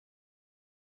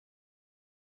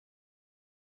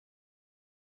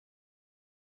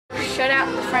Shout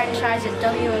out to Franchise at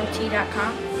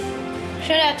WOT.com.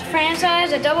 Shout out to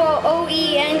Franchise at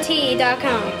WOENT.com.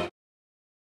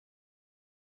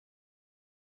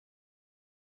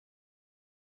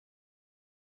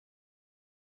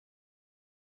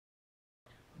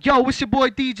 Yo, it's your boy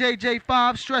DJ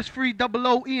J5, stress-free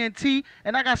OOENT,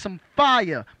 and I got some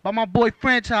fire by my boy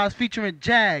Franchise featuring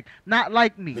Jagg, Not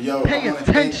Like Me. Yo, pay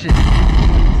attention.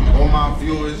 All my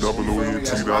viewers,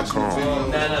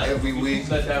 OOENT.com. every week,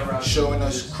 showing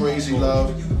us crazy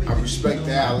love. I respect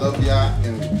that. I love y'all,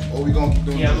 and all we gonna keep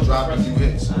doing is dropping new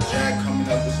hits. Jagg coming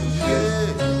up with some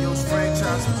shit. Yo,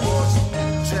 Franchise boss,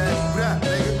 Jagg rap,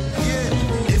 nigga.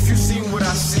 Yeah. If you seen what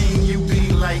I seen, you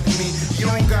be like me. You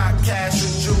don't got cash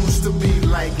or jewels to be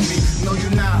like me. No, you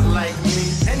not like me,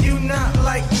 and you not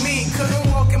like me. Couldn't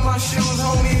walk in my shoes,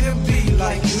 homie, to be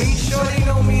like me. Shorty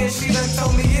know me, and she done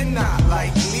told me you're not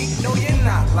like me. No, you're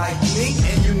not like me,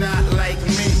 and you not like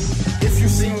me. If you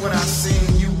seen what I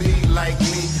seen, you be like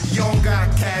me. You don't got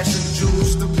cash and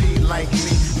jewels to be like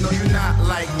me. No, you not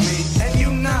like me, and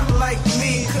you not like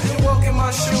me. Couldn't walk in my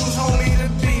shoes, homie, to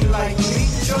be like me.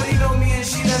 Shorty know me, and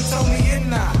she done told me you're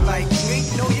not like me.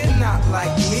 No, you're not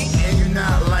like me, and you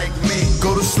not like me.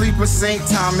 Go to sleep at St.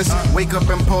 Thomas, wake up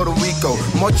in Puerto Rico.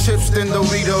 More chips than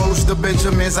Doritos, the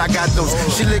Benjamins, I got those.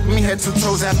 She licked me head to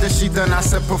toes after she done, I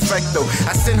said perfecto.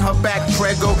 I sent her back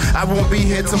prego, I won't be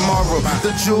here tomorrow.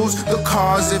 The jewels, the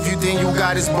cars, if you think you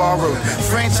got is borrowed.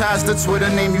 Franchise the Twitter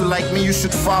name, you like me, you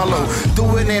should follow.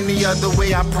 Do it any other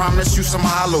way, I promise you some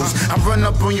hollows. I run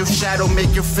up on your shadow,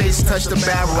 make your face touch the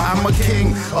barrel. I'm a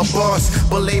king, a boss,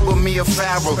 but label me a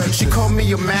pharaoh. She called me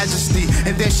your majesty,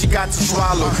 and then she got to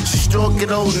swallow. She stroke it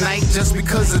all night just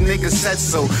because a nigga said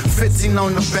so. 15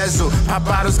 on the bezel, pop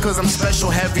bottles cause I'm special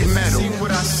heavy metal. See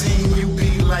what I seen, you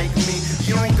be like me.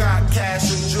 You don't got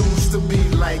cash and jewels to be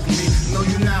like me. No,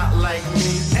 you not like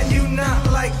me, and you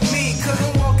not like me.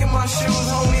 Couldn't walk in my shoes,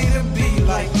 homie, to be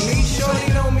like me.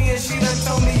 Shorty know me, and she done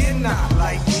told me you're not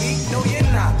like me. No, you're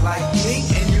not like me,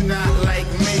 and you not like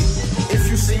me. If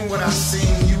you seen what I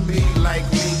seen, you be like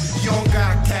me. You don't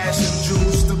got cash and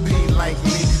jewels to be like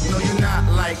me. No, you not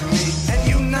like me, and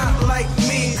you not like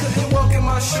me. Couldn't walk in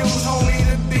my shoes, homie,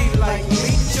 to be like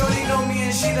me. Shorty know me,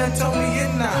 and she done told me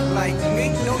you're not like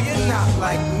me. No, you're not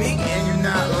like me, and you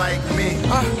not like me.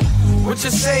 What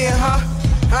you saying, huh?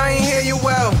 I ain't hear you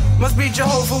well. Must be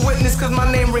Jehovah's Witness, cause my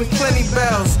name ring plenty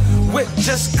bells. Whip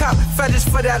just cop, fetish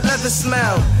for that leather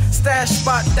smell. Stash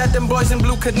spot that them boys in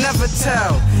blue could never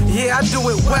tell. Yeah, I do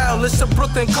it well, it's a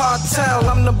Brooklyn cartel.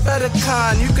 I'm the better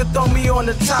kind, you could throw me on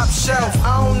the top shelf.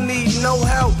 I don't need no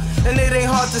help, and it ain't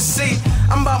hard to see.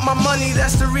 I'm about my money,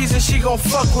 that's the reason she gon'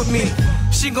 fuck with me.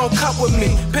 She gon' cut with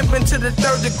me, pimpin' to the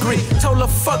 3rd degree. Told her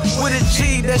fuck with a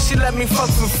G, then she let me fuck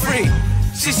for free.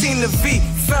 She seen the V,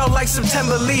 felt like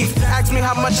September leaf. Asked me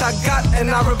how much I got,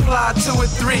 and I replied 2 or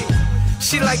 3.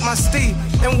 She like my Steve,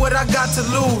 and what I got to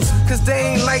lose. Cause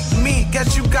they ain't like me,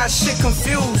 guess you got shit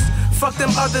confused. Fuck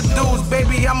them other dudes,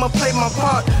 baby, I'ma play my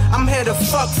part. I'm here to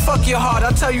fuck your heart,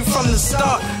 I tell you from the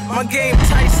start. My game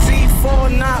tight,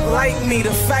 C4 not like me.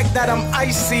 The fact that I'm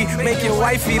icy, make your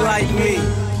wifey like me.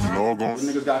 What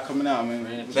niggas got coming out,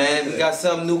 man? Man, we got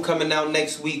something new coming out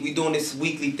next week. We doing this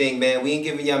weekly thing, man. We ain't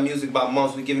giving y'all music about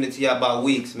months, we giving it to y'all about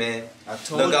weeks, man.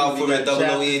 Look out for it,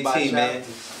 OOENT, man.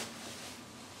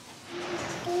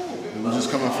 We're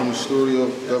just coming from the studio,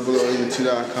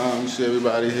 OOENT.com. You see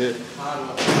everybody here.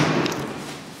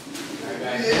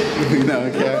 You know,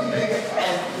 okay?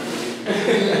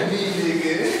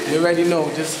 You already know,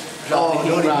 just drop the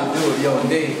heat. Don't do it, yo.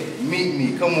 Meet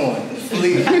me, come on,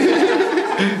 please.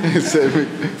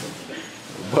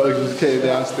 Bugs just came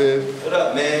downstairs. What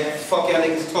up, man? Fuck y'all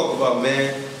niggas talk about,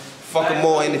 man. Fucking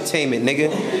more entertainment, nigga.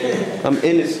 I'm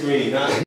in the screen, huh?